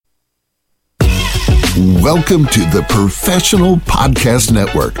Welcome to the Professional Podcast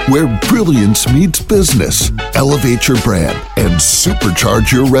Network, where brilliance meets business. Elevate your brand and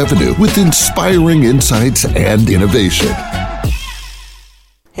supercharge your revenue with inspiring insights and innovation.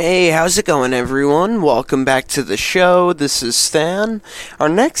 Hey, how's it going, everyone? Welcome back to the show. This is Stan. Our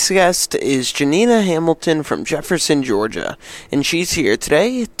next guest is Janina Hamilton from Jefferson, Georgia, and she's here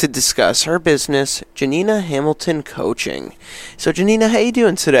today to discuss her business, Janina Hamilton Coaching. So, Janina, how you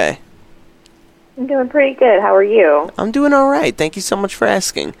doing today? I'm doing pretty good. How are you? I'm doing all right. Thank you so much for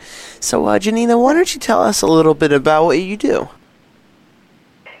asking. So, Janina, why don't you tell us a little bit about what you do?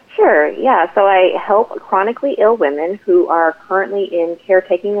 Sure, yeah. So I help chronically ill women who are currently in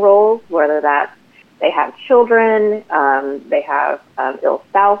caretaking roles, whether that's they have children, they have ill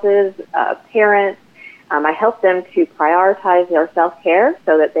spouses, parents. I help them to prioritize their self-care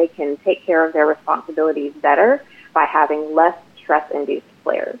so that they can take care of their responsibilities better by having less stress-induced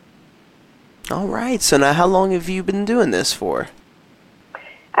flares. All right. So now how long have you been doing this for?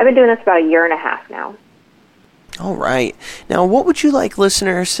 I've been doing this about a year and a half now. All right. Now, what would you like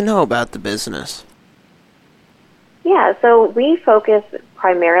listeners to know about the business? Yeah, so we focus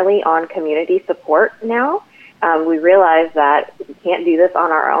primarily on community support now. We realize that we can't do this on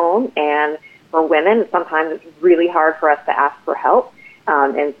our own, and for women, sometimes it's really hard for us to ask for help.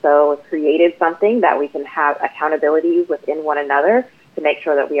 And so we've created something that we can have accountability within one another to make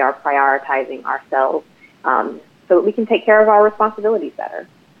sure that we are prioritizing ourselves so that we can take care of our responsibilities better.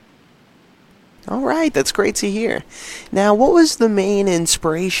 All right, that's great to hear. Now, what was the main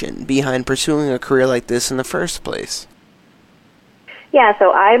inspiration behind pursuing a career like this in the first place? Yeah,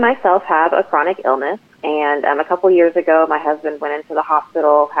 so I myself have a chronic illness, and a couple years ago, my husband went into the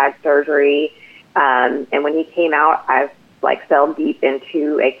hospital, had surgery, and when he came out, I fell deep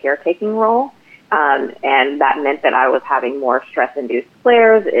into a caretaking role, and that meant that I was having more stress-induced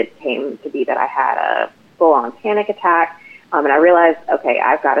flares. It came to be that I had a full-on panic attack. And I realized, okay,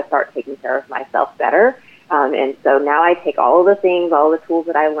 I've got to start taking care of myself better. And so now I take all of the things, all the tools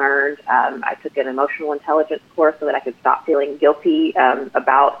that I learned. I took an emotional intelligence course so that I could stop feeling guilty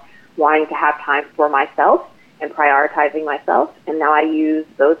about wanting to have time for myself and prioritizing myself. And now I use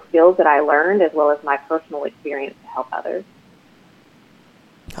those skills that I learned as well as my personal experience to help others.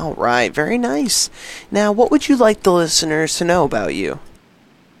 All right, very nice. Now, what would you like the listeners to know about you?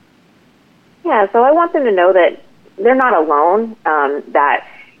 Yeah, so I want them to know that they're not alone, that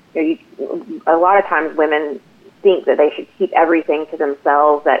a lot of times women think that they should keep everything to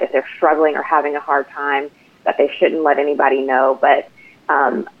themselves, that if they're struggling or having a hard time, that they shouldn't let anybody know. But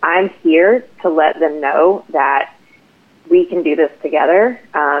I'm here to let them know that we can do this together,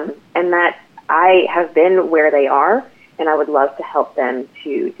 and that I have been where they are, and I would love to help them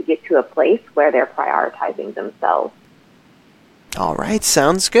to get to a place where they're prioritizing themselves. All right,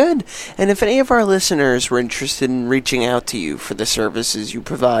 sounds good. And if any of our listeners were interested in reaching out to you for the services you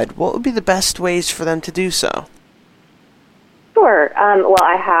provide, what would be the best ways for them to do so? Sure. Well,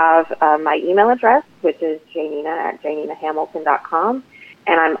 I have my email address, which is janina@janinahamilton.com,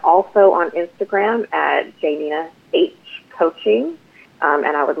 and I'm also on Instagram at janinaHcoaching,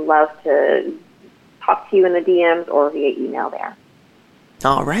 and I would love to talk to you in the DMs or via email there.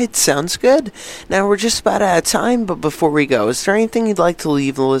 All right, sounds good. Now, we're just about out of time, but before we go, is there anything you'd like to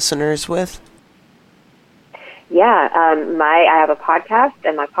leave the listeners with? Yeah, I have a podcast,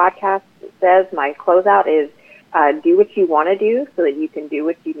 and my podcast says my closeout is do what you want to do so that you can do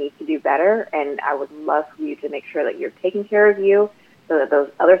what you need to do better, and I would love for you to make sure that you're taking care of you so that those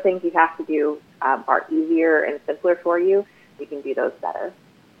other things you have to do are easier and simpler for you. You can do those better.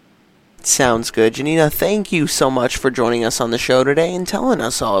 Sounds good. Janina, thank you so much for joining us on the show today and telling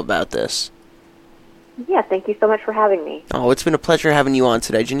us all about this. Yeah, thank you so much for having me. Oh, it's been a pleasure having you on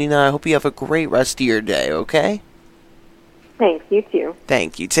today, Janina. I hope you have a great rest of your day, okay? Thanks, you too.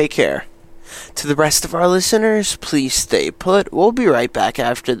 Thank you. Take care. To the rest of our listeners, please stay put. We'll be right back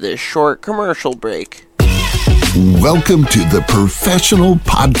after this short commercial break. Welcome to the Professional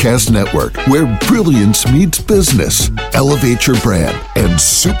Podcast Network, where brilliance meets business. Elevate your brand and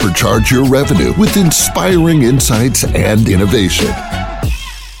supercharge your revenue with inspiring insights and innovation.